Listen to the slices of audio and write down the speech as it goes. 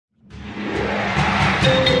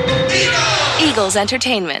Eagles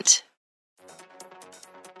Entertainment.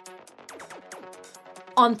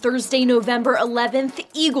 On Thursday, November 11th,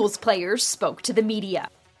 Eagles players spoke to the media.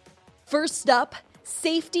 First up,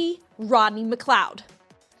 safety Rodney McLeod.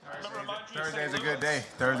 Thursday's a good day.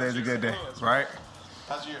 Thursday's a good day, right?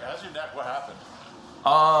 How's your neck? What happened?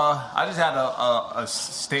 I just had a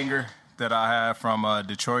stinger that I had from a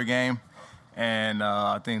Detroit game, and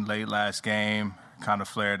I think late last game kind of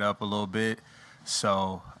flared up a little bit.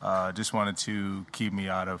 So just wanted to keep me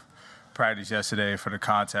out of practice yesterday for the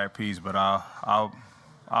contact piece, but I'll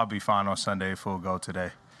be fine on Sunday. Full go today.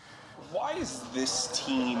 Why is this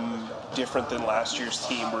team different than last year's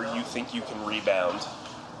team where you think you can rebound?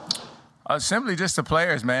 Simply just the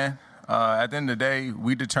players, man. At the end of the day,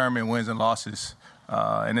 we determine wins and losses,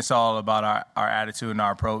 and it's all about our attitude and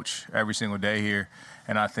our approach every single day here.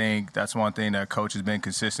 And I think that's one thing that coach has been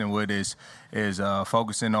consistent with is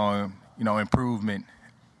focusing on improvement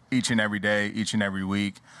each and every day, each and every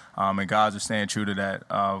week. And guys are staying true to that.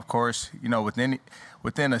 Of course,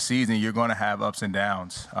 within a season, you're going to have ups and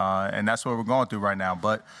downs, and that's what we're going through right now.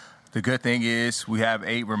 But the good thing is we have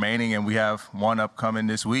 8 remaining, and we have 1 upcoming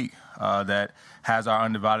this week that has our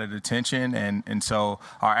undivided attention, and so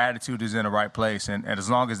our attitude is in the right place. And as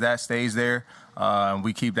long as that stays there,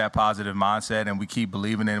 we keep that positive mindset, and we keep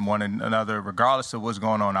believing in one another, regardless of what's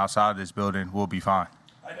going on outside of this building, we'll be fine.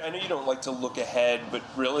 I know you don't like to look ahead, but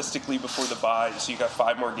realistically before the bye, so you got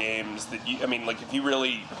 5 more games that if you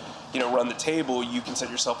really, run the table, you can set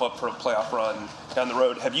yourself up for a playoff run down the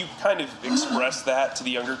road. Have you kind of expressed that to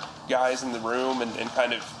the younger guys in the room and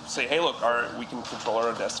kind of say, hey, look, we can control our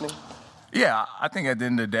own destiny? Yeah, I think at the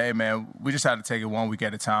end of the day, man, we just have to take it 1 week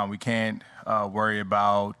at a time. We can't worry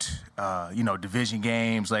about, division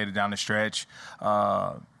games later down the stretch.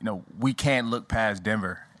 We can't look past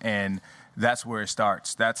Denver, and that's where it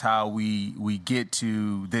starts. That's how we get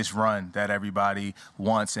to this run that everybody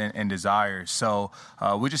wants and desires. So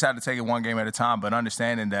we just have to take it 1 game at a time, but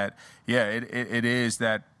understanding that, it is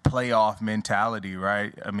that playoff mentality,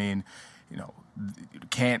 right? I mean,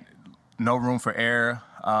 no room for error.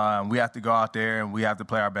 We have to go out there and we have to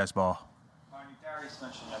play our best ball. Marty, Darius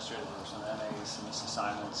mentioned yesterday there were some MAs, some missed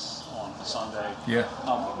assignments on Sunday. Yeah.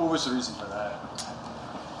 What was the reason for that?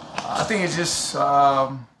 I think it's just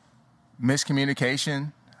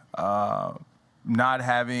miscommunication, not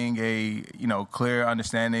having a clear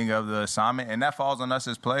understanding of the assignment, and that falls on us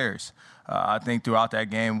as players. I think throughout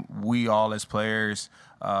that game, we all as players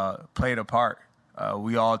played a part.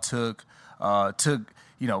 We all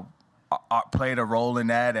played a role in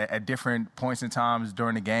that at different points in times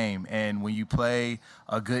during the game. And when you play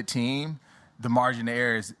a good team, the margin of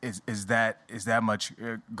error is that much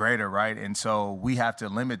greater, right? And so we have to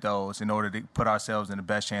limit those in order to put ourselves in the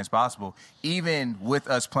best chance possible. Even with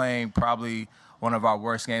us playing probably one of our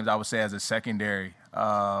worst games, I would say, as a secondary,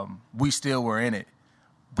 we still were in it.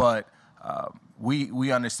 But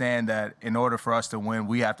we understand that in order for us to win,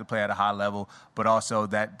 we have to play at a high level, but also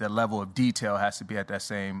that the level of detail has to be at that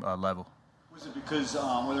same level. Was it because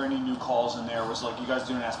were there any new calls in there? Was you guys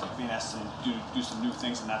being asked to do some new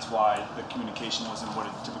things, and that's why the communication wasn't what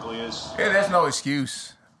it typically is? Yeah, there's no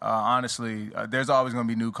excuse. Honestly, there's always going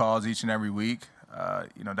to be new calls each and every week.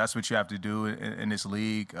 That's what you have to do in this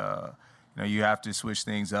league. You have to switch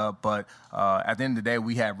things up. But at the end of the day,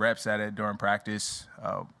 we had reps at it during practice.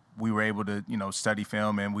 We were able to, study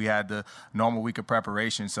film, and we had the normal week of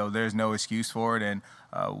preparation. So there's no excuse for it. And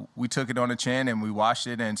we took it on the chin and we watched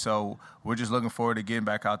it. And so we're just looking forward to getting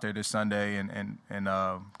back out there this Sunday and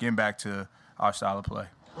getting back to our style of play.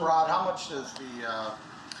 Rod, how much does the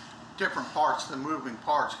different parts, the moving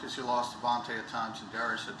parts, because you lost Devontae at times and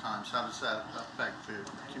Darius at times, how does that affect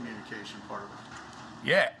the communication part of it?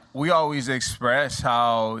 Yeah, we always express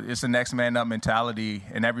how it's a next man up mentality,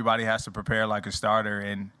 and everybody has to prepare like a starter.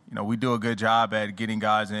 And we do a good job at getting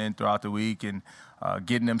guys in throughout the week and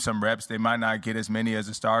getting them some reps. They might not get as many as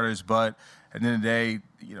the starters, but at the end of the day,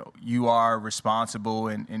 you are responsible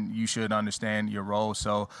and you should understand your role.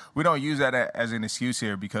 So we don't use that as an excuse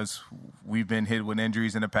here because we've been hit with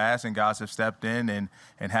injuries in the past and guys have stepped in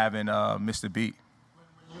and haven't missed a beat.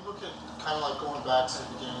 When you look at kind of like going back to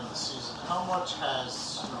the beginning of the season, how much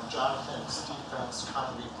has Jonathan's defense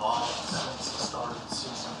kind of evolved since the start of the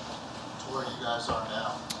season to where you guys are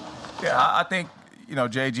now? Yeah, I think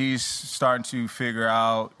JG's starting to figure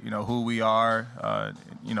out who we are,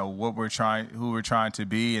 what who we're trying to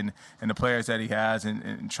be, and the players that he has,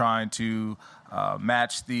 and trying to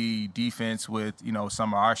match the defense with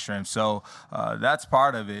some of our strengths. So that's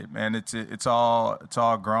part of it, man. It's all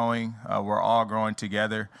growing. We're all growing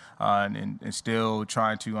together and still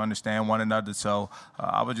trying to understand one another. So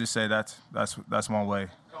I would just say that's one way.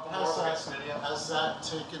 Has that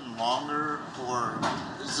taken longer, or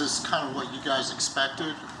is this kind of what you guys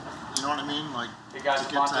expected? You know what I mean? Like, Hey guys,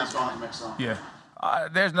 to get to that Vontae's going point. mix on. Yeah.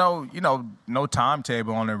 There's no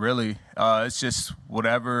timetable on it really. It's just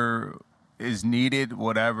whatever is needed,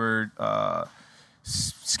 whatever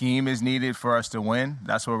scheme is needed for us to win.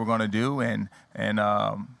 That's what we're going to do, and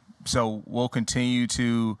so we'll continue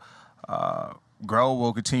to grow.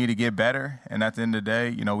 We'll continue to get better, and at the end of the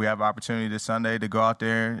day, we have an opportunity this Sunday to go out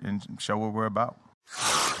there and show what we're about.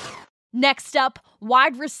 Next up,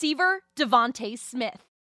 wide receiver Devontae Smith.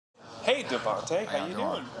 Hey, Devontae, how you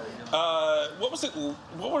doing?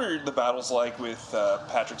 What were the battles like with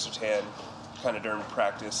Patrick Surtain kind of during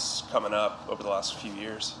practice coming up over the last few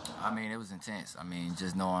years? I mean, it was intense. I mean,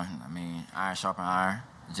 just knowing, iron sharpen iron.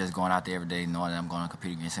 Just going out there every day, knowing that I'm going to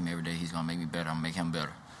compete against him every day. He's going to make me better. I'm going to make him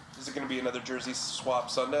better. Is it going to be another jersey swap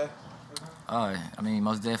Sunday?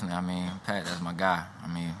 Most definitely. Pat, that's my guy.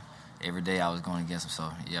 Every day I was going against him, so,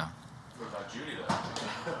 yeah. What about Judy, though?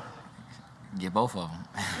 Get both of them.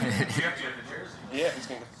 Yeah, he's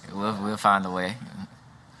going to. We'll find a way.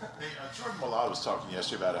 Hey, Jordan Mailata was talking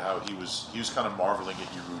yesterday about how he was kind of marveling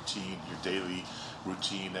at your routine, your daily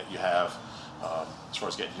routine that you have, as far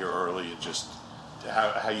as getting here early and just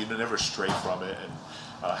how you never stray from it. And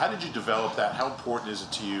how did you develop that? How important is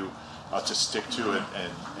it to you to stick to it?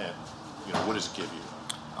 And what does it give you?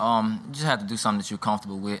 You just have to do something that you're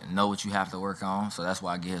comfortable with and know what you have to work on. So that's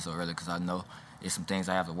why I get here so early, because I know it's some things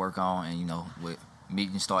I have to work on. And, with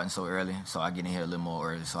meetings starting so early, so I get in here a little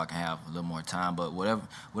more early so I can have a little more time. But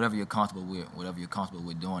whatever you're comfortable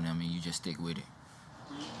with doing, you just stick with it.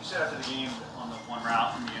 You said after the game on the one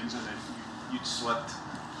route in the end zone that you'd slipped.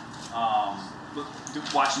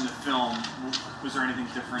 Watching the film, was there anything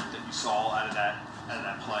different that you saw out of that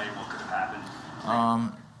play? What could have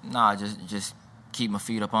happened? Nah, just keep my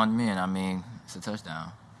feet up on me, and it's a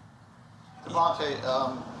touchdown.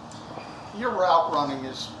 Devontae, your route running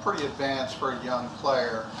is pretty advanced for a young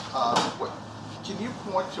player. Can you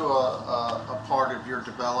point to a part of your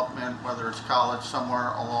development, whether it's college,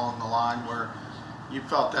 somewhere along the line, where you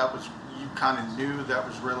felt you kind of knew that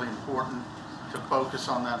was really important to focus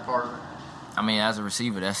on that part of it? As a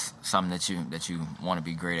receiver, that's something that you want to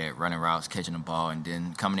be great at, running routes, catching the ball, and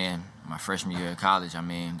then coming in my freshman year of college,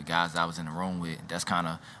 the guys I was in the room with, that's kind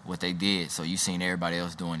of what they did. So you seen everybody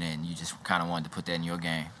else doing that, and you just kind of wanted to put that in your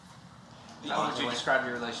game. How would you describe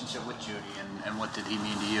your relationship with Judy, and what did he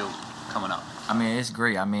mean to you coming up? It's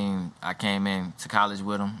great. I came in to college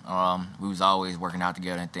with him. We was always working out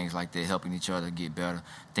together and things like that, helping each other get better.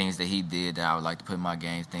 Things that he did that I would like to put in my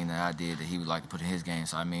game, things that I did that he would like to put in his game.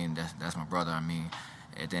 So, that's my brother.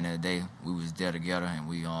 At the end of the day, we was there together, and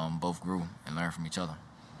we both grew and learned from each other.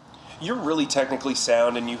 You're really technically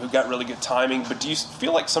sound, and you've got really good timing, but do you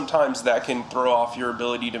feel like sometimes that can throw off your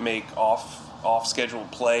ability to make off-schedule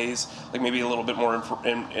plays, like maybe a little bit more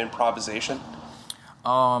improvisation?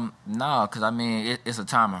 No, because it's a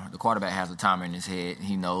timer. The quarterback has a timer in his head.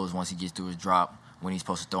 He knows once he gets through his drop when he's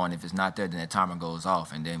supposed to throw, and if it's not there, then that timer goes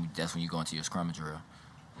off, and then that's when you go into your scrimmage drill.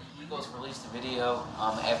 Eagles released a video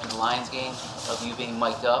after the Lions game of you being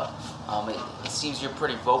mic'd up. It seems you're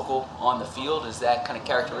pretty vocal on the field. Is that kind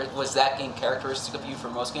of was that game characteristic of you for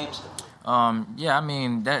most games?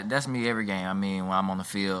 That's me every game. When I'm on the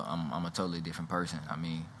field, I'm a totally different person.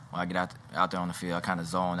 When I get out there on the field, I kind of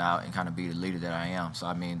zone out and kind of be the leader that I am. So,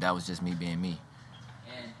 that was just me being me.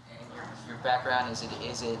 And your background,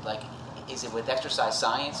 is it with exercise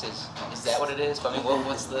science? Is that what it is?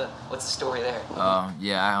 What's the story there?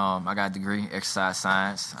 I got a degree, exercise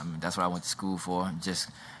science. That's what I went to school for. Just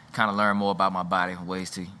kind of learn more about my body, ways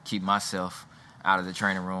to keep myself out of the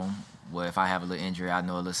training room. Well, if I have a little injury, I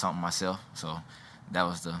know a little something myself. So that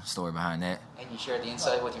was the story behind that. And you share the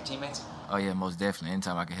insight with your teammates? Oh, yeah, most definitely.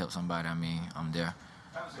 Anytime I can help somebody, I'm there.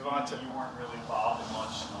 Devontae, you weren't really involved in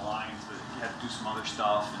much in the Lions, but you had to do some other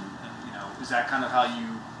stuff. And is that kind of how you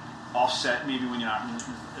offset maybe when you're not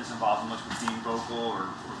as involved in much with being vocal or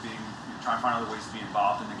being trying to find other ways to be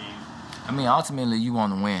involved in the game? Ultimately, you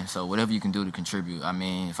want to win, so whatever you can do to contribute.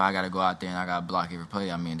 If I got to go out there and I got to block every play,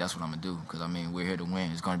 that's what I'm going to do, because, we're here to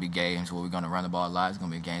win. It's going to be games where we're going to run the ball a lot. It's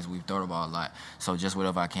going to be games where we throw the ball a lot. So just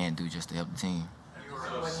whatever I can do just to help the team.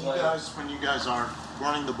 When you guys are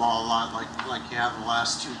running the ball a lot, like you have the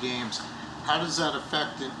last two games, how does that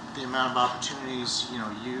affect the amount of opportunities you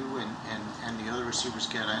and the other receivers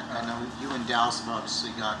get? I know you and Dallas have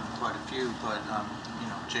obviously gotten quite a few, but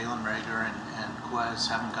Jalen Reagor and Quez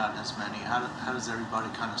haven't gotten as many. How does everybody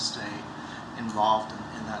kind of stay involved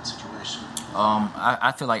in that situation?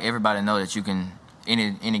 I feel like everybody knows that you can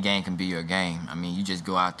any game can be your game. I mean, you just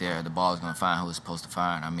go out there, the ball is going to find who it's supposed to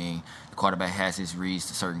find. I mean, the quarterback has his reads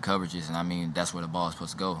to certain coverages, and I mean, that's where the ball is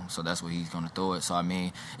supposed to go. So that's where he's going to throw it. So, I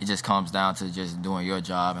mean, it just comes down to just doing your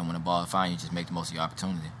job, and when the ball finds you, just make the most of your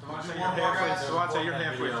opportunity. Devontae, you're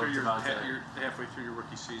halfway through your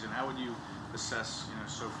rookie season. How would you assess,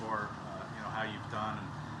 so far, how you've done,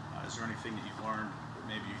 and is there anything that you've learned that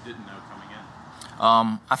maybe you didn't know coming in?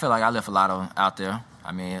 I feel like I left a lot of out there.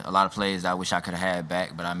 I mean, a lot of plays that I wish I could have had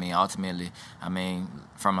back. But, I mean, ultimately,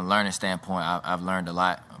 from a learning standpoint, I've learned a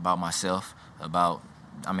lot about myself, about,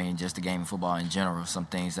 just the game of football in general, some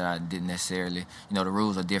things that I didn't necessarily, the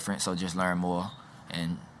rules are different, so just learn more.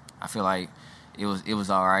 And I feel like it was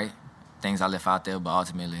all right, things I left out there, but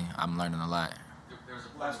ultimately I'm learning a lot. There was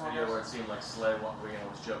a last video where it seemed like Slay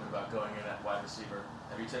was joking about going in at wide receiver.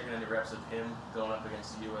 Have you taken any reps of him going up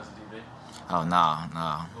against you as a DB? Oh, no.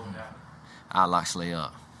 I'll lock Slay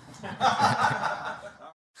up.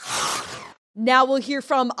 Now we'll hear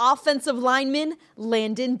from offensive lineman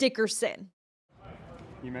Landon Dickerson.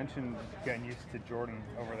 You mentioned getting used to Jordan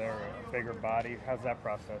over there, a bigger body. How's that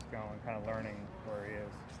process going, kind of learning where he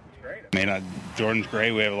is? It's great. Jordan's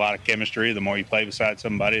great. We have a lot of chemistry. The more you play beside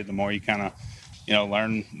somebody, the more you kind of,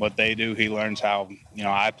 learn what they do. He learns how,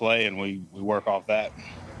 I play, and we work off that.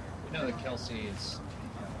 We know that Kelce is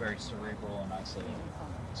very cerebral and obviously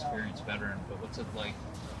experienced veteran, but what's it like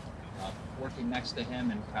working next to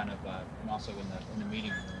him and kind of and also in the meeting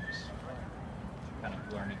rooms, kind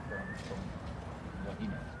of learning from what he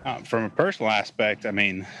knows? From a personal aspect, not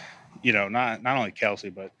only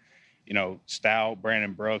Kelce, but Stout,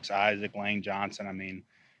 Brandon Brooks, Isaac, Lane Johnson.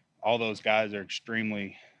 All those guys are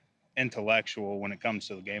extremely intellectual when it comes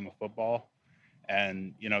to the game of football,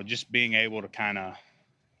 and just being able to kind of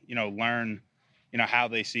learn how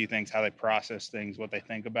they see things, how they process things, what they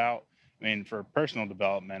think about. For personal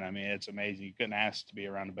development, it's amazing. You couldn't ask to be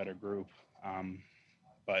around a better group.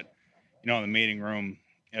 But in the meeting room,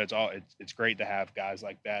 it's great to have guys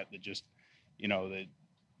like that just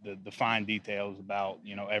the fine details about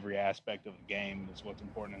every aspect of the game is what's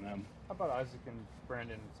important to them. How about Isaac and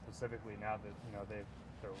Brandon specifically, now that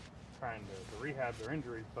they're trying to rehab their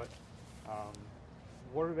injuries, but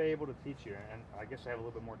what are they able to teach you? And I guess they have a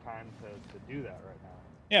little bit more time to do that right now.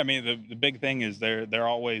 Yeah, the big thing is they're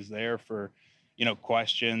always there for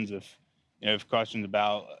questions. If questions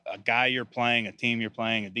about a guy you're playing, a team you're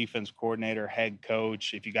playing, a defense coordinator, head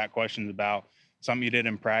coach, if you got questions about something you did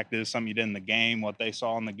in practice, something you did in the game, what they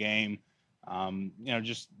saw in the game,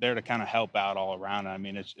 just there to kind of help out all around.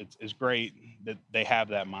 It's great that they have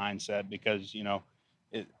that mindset because,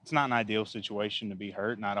 it's not an ideal situation to be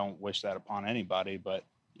hurt, and I don't wish that upon anybody, but,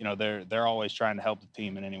 they're always trying to help the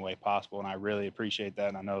team in any way possible, and I really appreciate that,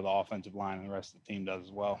 and I know the offensive line and the rest of the team does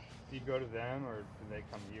as well. Do you go to them, or do they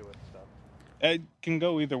come to you with stuff? It can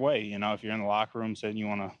go either way. If you're in the locker room saying you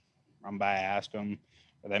want to run by, ask them,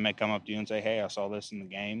 or they may come up to you and say, hey, I saw this in the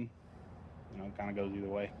game. It kind of goes either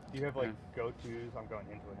way. Do you have go-tos? I'm going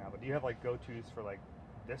into it now, but do you have go-tos for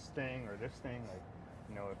this thing or this thing?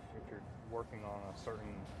 If you're working on a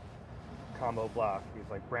certain combo block, he's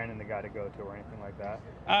Brandon the guy to go to or anything like that?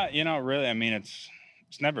 Really,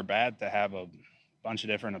 it's never bad to have a bunch of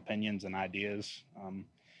different opinions and ideas.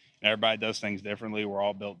 Everybody does things differently. We're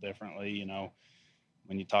all built differently.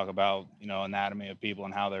 When you talk about, anatomy of people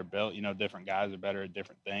and how they're built, different guys are better at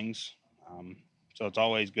different things. So it's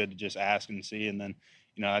always good to just ask and see. And then,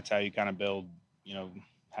 that's how you kind of build,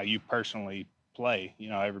 how you personally play.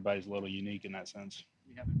 Everybody's a little unique in that sense.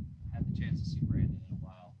 We haven't had the chance to see Brandon in a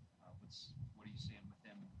while. What are you seeing with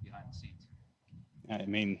him behind the scenes?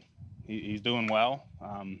 He's doing well.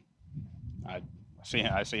 I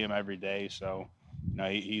see him every day. So,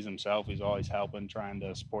 he's himself. He's always helping, trying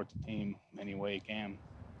to support the team any way he can.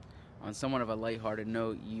 On somewhat of a lighthearted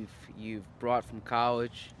note, you've brought from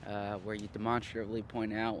college where you demonstratively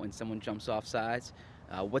point out when someone jumps off sides.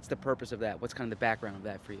 What's the purpose of that? What's kind of the background of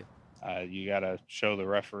that for you? You got to show the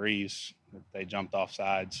referees that they jumped off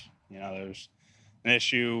sides. There's an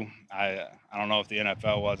issue. I don't know if the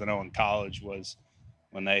NFL was. I know in college was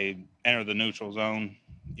when they enter the neutral zone.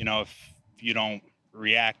 If you don't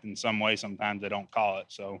react in some way, sometimes they don't call it.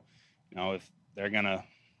 So, if they're gonna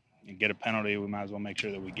get a penalty, we might as well make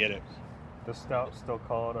sure that we get it. Does Stout still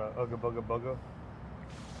call it a ooga booga booga?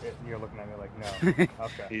 You're looking at me like, no.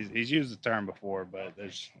 Okay. He's used the term before, but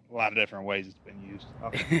there's a lot of different ways it's been used.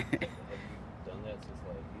 Okay. Have you done that since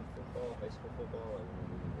youth football, high school football, and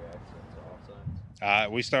any reaction to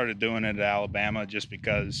offsides? We started doing it at Alabama just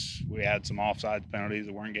because we had some offsides penalties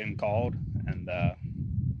that weren't getting called, and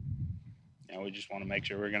we just want to make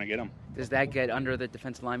sure we're going to get them. Does that get under the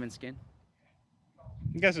defensive lineman's skin?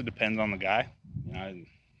 I guess it depends on the guy.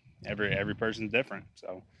 every person's different.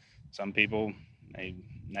 So some people may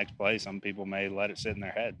next play, some people may let it sit in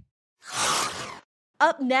their head.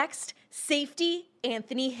 Up next, safety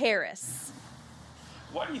Anthony Harris.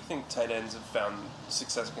 Why do you think tight ends have found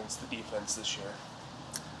success against the defense this year?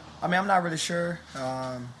 I mean, I'm not really sure.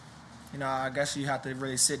 I guess you have to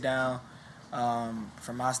really sit down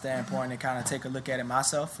from my standpoint and kind of take a look at it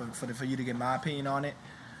myself for you to get my opinion on it.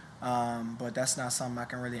 But that's not something I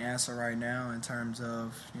can really answer right now in terms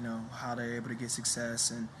of, how they're able to get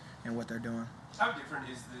success and what they're doing. How different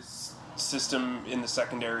is this system in the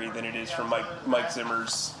secondary than it is from Mike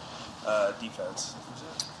Zimmer's defense?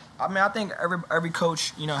 I mean, I think every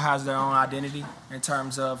coach, has their own identity in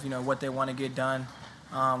terms of, what they want to get done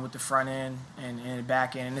with the front end and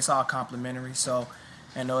back end, and it's all complementary. So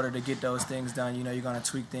in order to get those things done, you're going to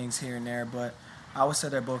tweak things here and there, but I would say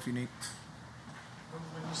they're both unique.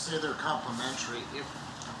 When you say they're complementary, if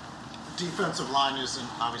the defensive line isn't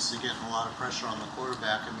obviously getting a lot of pressure on the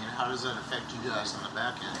quarterback, I mean, how does that affect you guys on the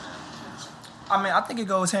back end? I mean, I think it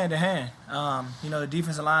goes hand in hand. The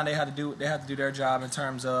defensive line, they have to do their job in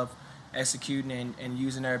terms of executing and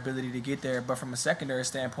using their ability to get there. But from a secondary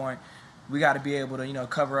standpoint, we got to be able to,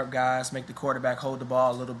 cover up guys, make the quarterback hold the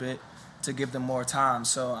ball a little bit to give them more time.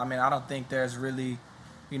 So, I mean, I don't think there's really,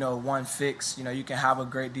 one fix. You can have a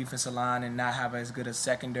great defensive line and not have as good a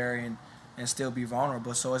secondary and still be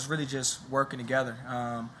vulnerable. So it's really just working together.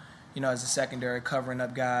 As a secondary, covering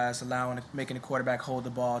up guys, making the quarterback hold the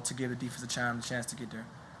ball to give the defensive chance to get there.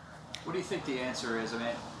 What do you think the answer is? I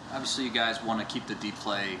mean, obviously you guys want to keep the deep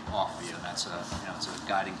play off of you, and that's it's a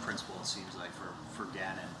guiding principle, it seems like, for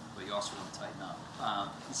Gannon, but you also want to tighten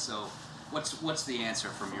up. So what's the answer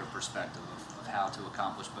from your perspective of how to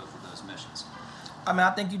accomplish both of those missions? I mean,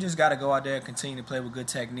 I think you just got to go out there and continue to play with good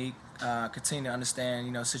technique, continue to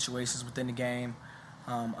understand, situations within the game,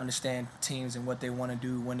 understand teams and what they want to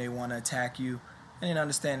do when they want to attack you, and then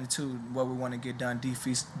understand, too, what we want to get done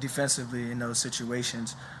defensively in those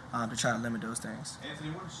situations to try to limit those things.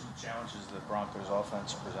 Anthony, what are some challenges that Broncos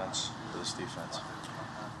offense presents to this defense?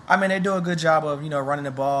 I mean, they do a good job of, running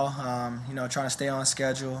the ball, trying to stay on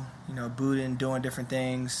schedule, booting, doing different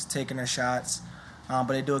things, taking their shots. But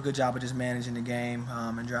they do a good job of just managing the game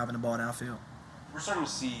and driving the ball downfield. We're starting to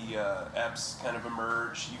see Epps kind of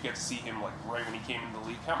emerge. You get to see him like right when he came into the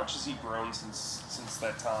league. How much has he grown since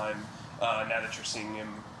that time? Now that you're seeing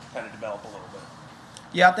him kind of develop a little bit.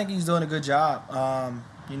 Yeah, I think he's doing a good job.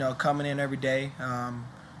 Coming in every day,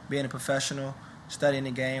 being a professional, studying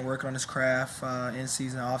the game, working on his craft in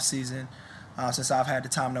season, off season. Since I've had the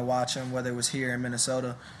time to watch him, whether it was here in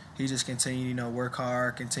Minnesota, he just continued, work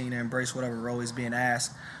hard, continue to embrace whatever role is being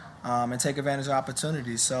asked, and take advantage of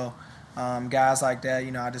opportunities. So. Guys like that,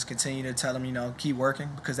 I just continue to tell them, keep working,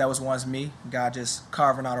 because that was once me. God just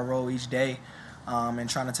carving out a role each day and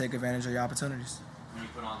trying to take advantage of your opportunities. When you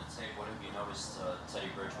put on the tape, what have you noticed Teddy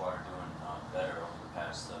Bridgewater doing better over the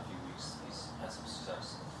past few weeks? He's had some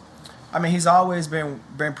success. I mean, he's always been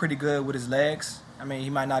pretty good with his legs. I mean, he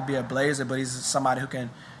might not be a blazer, but he's somebody who can,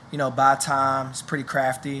 buy time. He's pretty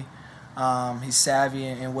crafty. He's savvy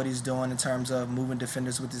in what he's doing in terms of moving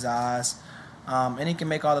defenders with his eyes. And he can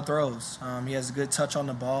make all the throws. He has a good touch on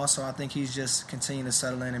the ball, so I think he's just continuing to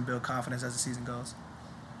settle in and build confidence as the season goes.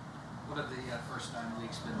 What have the first 9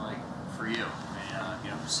 weeks been like for you? I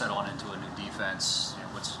mean, settling into a new defense.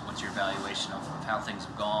 What's your evaluation of how things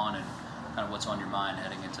have gone and kind of what's on your mind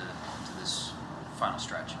heading into this final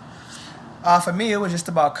stretch? For me, it was just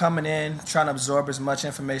about coming in, trying to absorb as much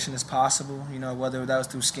information as possible. Whether that was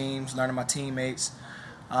through schemes, learning my teammates.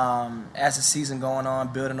 As the season going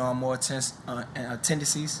on, building on more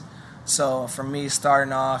tendencies. So for me,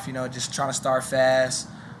 starting off, just trying to start fast,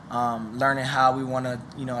 learning how we want to,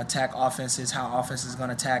 attack offenses, how offense is going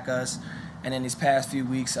to attack us. And in these past few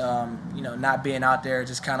weeks, not being out there,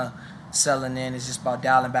 just kind of settling in. It's just about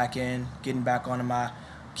dialing back in, getting back onto my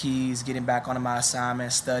keys, getting back onto my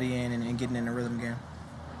assignments, studying, and getting in the rhythm again.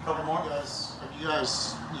 Couple more guys. Have you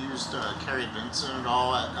guys used Kerry Vincent at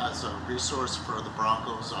all as a resource for the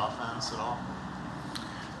Broncos offense at all?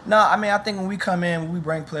 No, I mean, I think when we come in, when we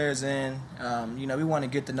bring players in, we want to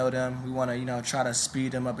get to know them. We want to, try to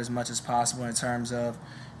speed them up as much as possible in terms of,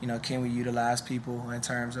 can we utilize people in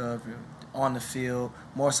terms of on the field,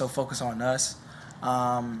 more so focus on us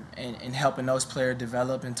and helping those players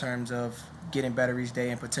develop in terms of getting better each day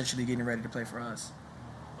and potentially getting ready to play for us.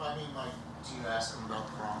 I mean, do you ask him about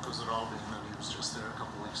the Broncos at all, being that he was just there a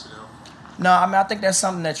couple weeks ago? No, I mean, I think that's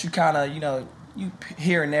something that you kind of, you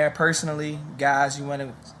here and there personally. Guys, you want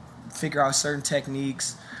to figure out certain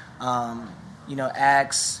techniques,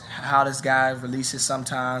 ask how this guy releases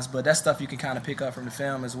sometimes. But that stuff you can kind of pick up from the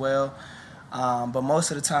film as well. But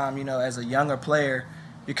most of the time, as a younger player,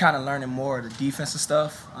 you're kind of learning more of the defensive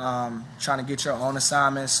stuff, trying to get your own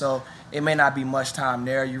assignments. So it may not be much time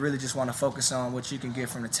there. You really just want to focus on what you can get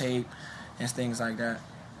from the tape and things like that.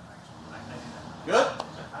 Good.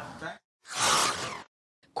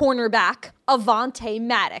 Cornerback Avonte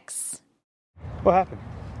Maddox. What happened?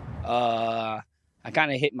 I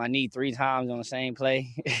kind of hit my knee 3 times on the same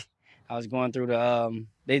play. I was going through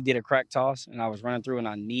they did a crack toss, and I was running through, and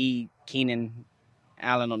I kneed Keenan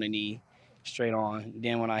Allen on the knee straight on.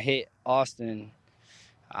 Then when I hit Austin,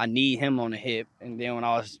 I kneed him on the hip. And then when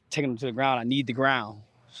I was taking him to the ground, I kneed the ground.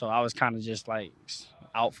 So I was kind of just like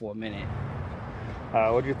out for a minute.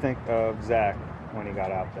 What did you think of Zach when he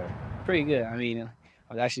got out there? Pretty good. I mean,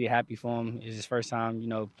 I was actually happy for him. It's his first time,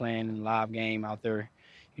 playing in a live game out there,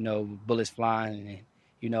 bullets flying. And,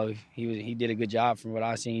 he did a good job from what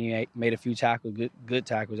I've seen. He made a few tackles, good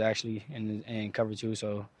tackles actually, and cover 2.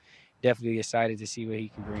 So definitely excited to see what he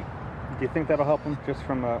can bring. Do you think that'll help him just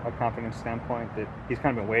from a confidence standpoint that he's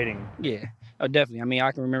kind of been waiting? Yeah, definitely. I mean,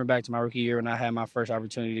 I can remember back to my rookie year when I had my first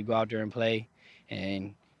opportunity to go out there and play,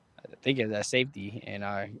 and I think it was at safety, and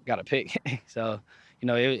I got a pick. So,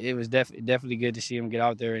 it was definitely good to see him get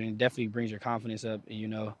out there, and it definitely brings your confidence up. And,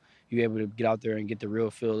 you're able to get out there and get the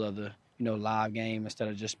real feel of the live game instead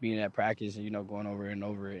of just being at practice and going over and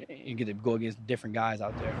over it. You get to go against different guys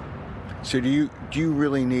out there. So do you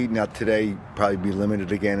really need, now today probably be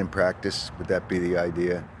limited again in practice? Would that be the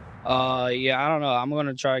idea? Yeah, I don't know. I'm going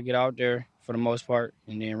to try to get out there for the most part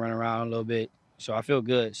and then run around a little bit. So I feel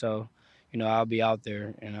good. So, I'll be out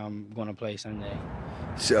there and I'm going to play Sunday.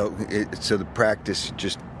 So the practice,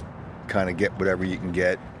 just kind of get whatever you can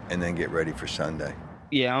get and then get ready for Sunday.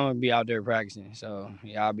 Yeah, I'm going to be out there practicing. So,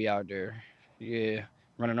 yeah, I'll be out there,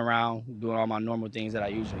 running around, doing all my normal things that I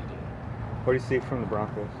usually do. What do you see from the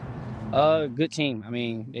Broncos? Good team. I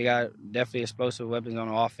mean, they got definitely explosive weapons on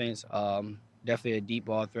the offense. Definitely a deep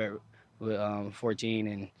ball threat with 14,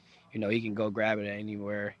 and he can go grab it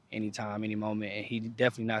anywhere, anytime, any moment, and he's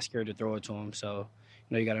definitely not scared to throw it to him. So,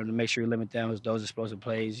 you got to make sure you limit them with those explosive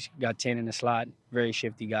plays. You got 10 in the slot, very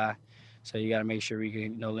shifty guy. So you got to make sure we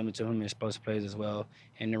can limit to him in explosive plays as well.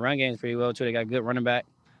 And the run game is pretty well too. They got a good running back,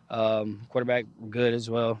 quarterback good as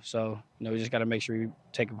well. So we just got to make sure we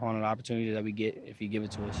take upon an opportunity that we get if he give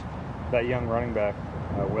it to us. That young running back,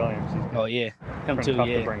 Williams. He's him too. Tough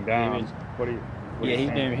to bring down.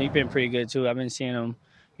 He's been pretty good too. I've been seeing him.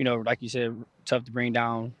 Like you said, tough to bring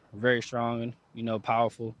down, very strong and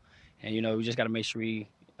powerful. And we just got to make sure we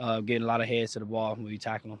get a lot of heads to the ball when we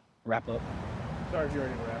tackle him. Wrap up. Sorry if you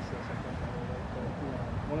already were asked this, I can't remember,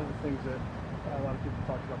 but one of the things that a lot of people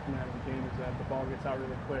talk about coming out of the game is that the ball gets out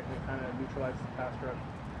really quick and it kind of neutralizes the pass rush.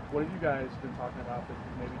 What have you guys been talking about that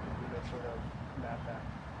maybe can do to sort of combat that?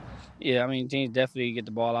 Yeah, I mean, teams definitely get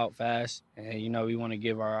the ball out fast, and we want to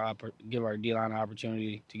give our D-line an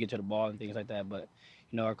opportunity to get to the ball and things like that. But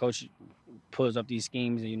our coach pulls up these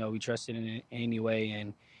schemes, and we trust it in any way.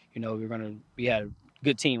 And we had a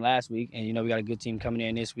good team last week, and we got a good team coming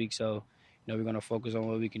in this week. So we're going to focus on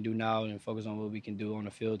what we can do now and focus on what we can do on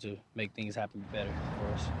the field to make things happen better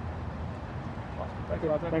for us.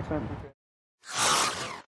 Thanks, man.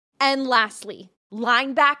 And lastly,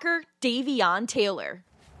 linebacker Davion Taylor.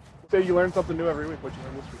 Say you learn something new every week. What you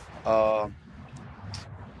learned this week?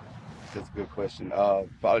 That's a good question.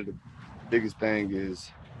 Probably the biggest thing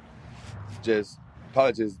is just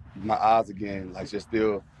my eyes again, like just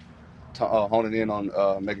still honing in on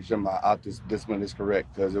making sure my eye discipline is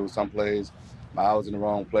correct, because there was some plays my eye was in the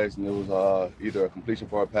wrong place and it was either a completion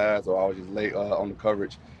for a pass or I was just late on the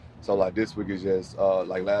coverage. So like this week is just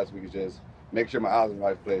like last week is just make sure my eyes in the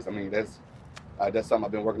right place. I mean that's something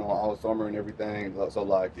I've been working on all summer and everything. So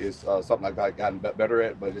like it's something I've gotten better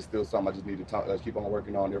at, but it's still something I just need to keep on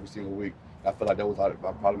working on every single week. I feel like that was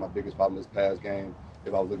probably my biggest problem this past game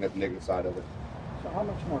if I was looking at the negative side of it. So how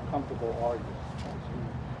much more comfortable are you?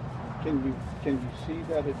 Can you see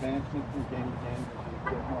that advancement from game to game as you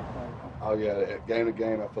get more playing? Oh yeah, game to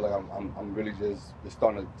game, I feel like I'm really just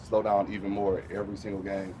starting to slow down even more every single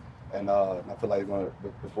game, and I feel like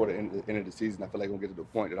before the end of the season, I feel like I'm gonna get to the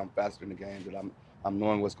point that I'm faster in the game, that I'm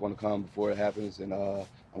knowing what's going to come before it happens, and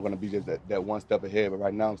I'm gonna be just that one step ahead. But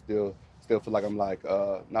right now, I'm still feel like I'm like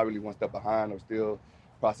not really one step behind. I'm still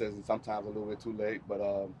processing sometimes a little bit too late, but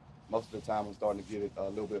most of the time I'm starting to get it a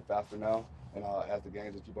little bit faster now. And as the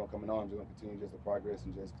games just keep on coming on, I'm just going to continue just to progress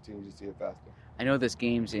and just continue to see it faster. I know this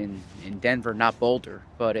game's in Denver, not Boulder,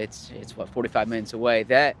 but it's what, 45 minutes away.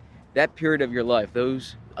 That period of your life,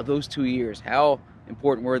 those 2 years, how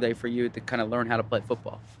important were they for you to kind of learn how to play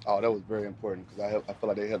football? Oh, that was very important because I feel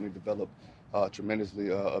like they helped me develop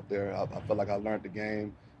tremendously up there. I feel like I learned the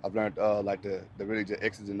game I've learned like the really just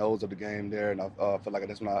X's and O's of the game there, and I feel like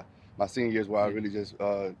that's when my senior years where I really just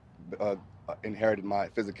inherited my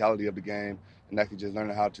physicality of the game and actually just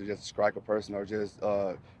learning how to just strike a person or just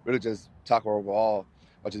really just tackle overall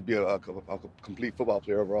or just be a complete football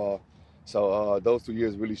player overall. So those 2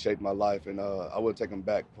 years really shaped my life, and I would take them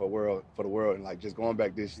back for the world, and like just going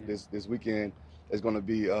back this weekend is going to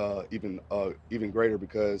be even greater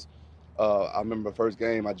because I remember the first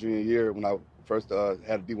game my junior year when I first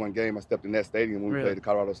had a D1 game. I stepped in that stadium when we played at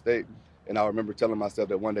Colorado State, and I remember telling myself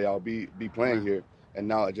that one day I'll be playing here, and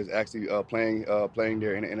now I just actually playing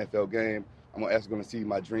there in an NFL game. I'm actually going to see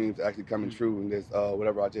my dreams actually coming true, and this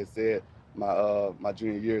whatever I just said my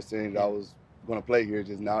junior year, saying that I was going to play here,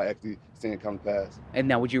 just now actually seeing it come to pass. And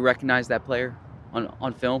now, would you recognize that player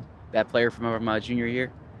on film? That player from my junior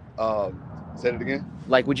year? Say it again?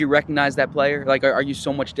 Like, would you recognize that player? Like, are you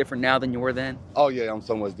so much different now than you were then? Oh, yeah, I'm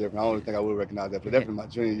so much different. I don't think I would recognize that, but definitely my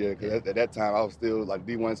junior year, because at that time, I was still, like,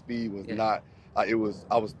 D1 speed was not, it was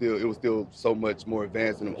still so much more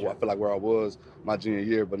advanced than I feel like where I was my junior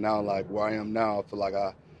year, but now, like, where I am now, I feel like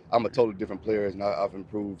I'm a totally different player, and I've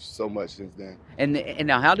improved so much since then. And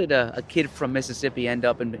now, how did a kid from Mississippi end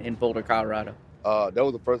up in Boulder, Colorado? That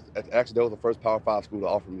was the first Power 5 school to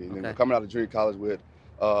offer me. And then coming out of junior college with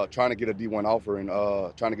trying to get a D1 offer and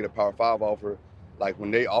trying to get a Power 5 offer, like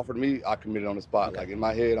when they offered me, I committed on the spot. Like in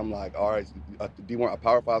my head, I'm like, all right, a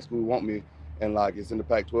Power 5 school want me, and like it's in the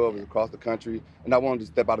Pac-12, it's across the country, and I wanted to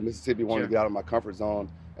step out of Mississippi, wanted to get out of my comfort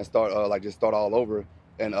zone and start just start all over.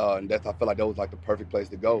 And that's, I feel like that was like the perfect place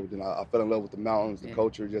to go. Then I fell in love with the mountains, the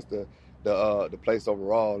culture, just the place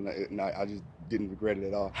overall, and I just didn't regret it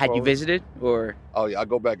at all. Had you visited, or? Oh yeah, I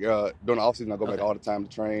go back during the off season. I go back all the time to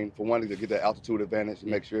train. For one, to get that altitude advantage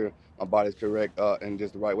and make sure my body's correct and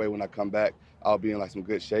just the right way. When I come back, I'll be in like some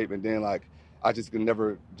good shape. And then like I just can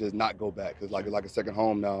never just not go back. It's like a second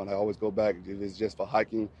home now, and I always go back. If it's just for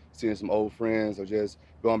hiking, seeing some old friends, or just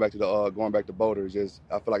going back to Boulder. Just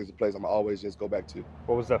I feel like it's a place I'm always just go back to.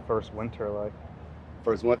 What was that first winter like?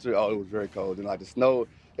 First winter, it was very cold, and like the snow.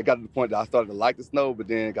 It got to the point that I started to like the snow, but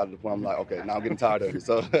then it got to the point I'm like, okay, now I'm getting tired of it.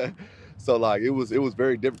 So like it was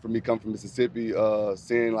very different for me coming from Mississippi,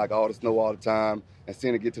 seeing like all the snow all the time, and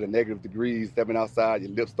seeing it get to the negative degrees, stepping outside,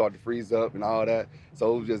 your lips start to freeze up and all that.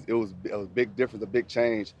 So it was a big difference, a big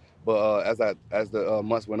change. But as the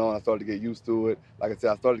months went on, I started to get used to it. Like I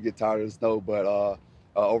said, I started to get tired of the snow, but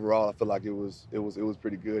overall, I feel like it was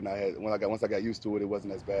pretty good. And once I got used to it, it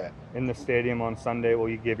wasn't as bad. In the stadium on Sunday, will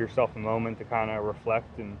you give yourself a moment to kind of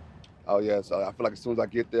reflect and? Oh yeah, so I feel like as soon as I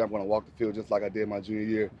get there, I'm gonna walk the field just like I did my junior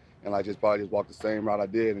year, and like probably walk the same route I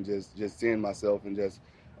did, and just seeing myself and just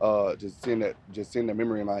seeing the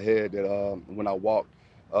memory in my head that when I walked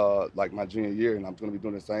like my junior year, and I'm gonna be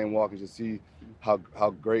doing the same walk and just see how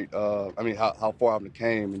great how far I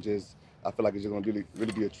came, and just. I feel like it's just gonna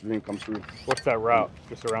really be a dream come true. What's that route?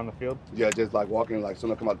 Just around the field? Yeah, just like walking, like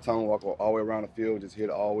soon as I come out the tunnel, walk all the way around the field, just hit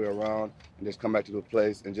it all the way around, and just come back to the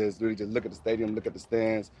place and just really just look at the stadium, look at the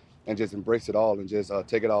stands, and just embrace it all and just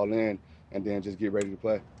take it all in, and then just get ready to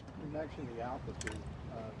play. You mentioned the altitude.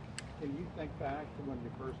 Can you think back to when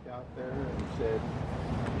you first got there and said,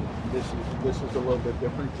 "This is a little bit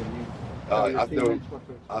different"? Can you?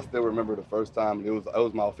 I still remember the first time. It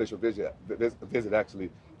was my official visit actually.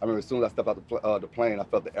 I remember as soon as I stepped out the plane, I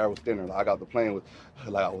felt the air was thinner. Like I got the plane with,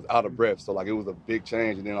 like I was out of breath. So like it was a big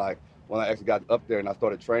change. And then like when I actually got up there and I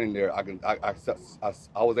started training there, I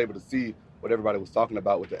was able to see what everybody was talking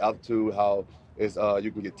about with the altitude, how it's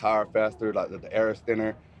you can get tired faster, like the air is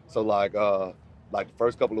thinner. So like the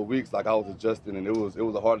first couple of weeks, like I was adjusting, and it was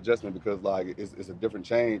a hard adjustment because like it's a different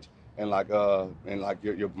change, and like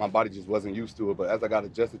my body just wasn't used to it. But as I got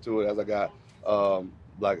adjusted to it, as I got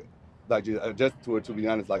just adjusted to it, to be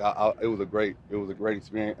honest, like it was a great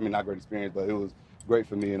experience. I mean, not great experience, but it was great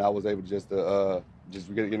for me, and I was able just to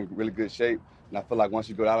get in really good shape. And I feel like once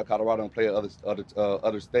you go out of Colorado and play at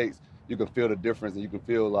other states, you can feel the difference, and you can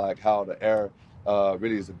feel like how the air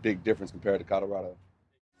really is a big difference compared to Colorado.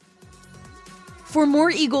 For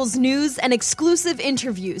more Eagles news and exclusive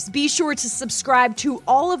interviews, be sure to subscribe to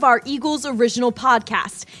all of our Eagles original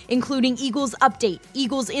podcasts, including Eagles Update,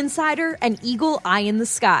 Eagles Insider, and Eagle Eye in the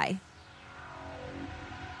Sky.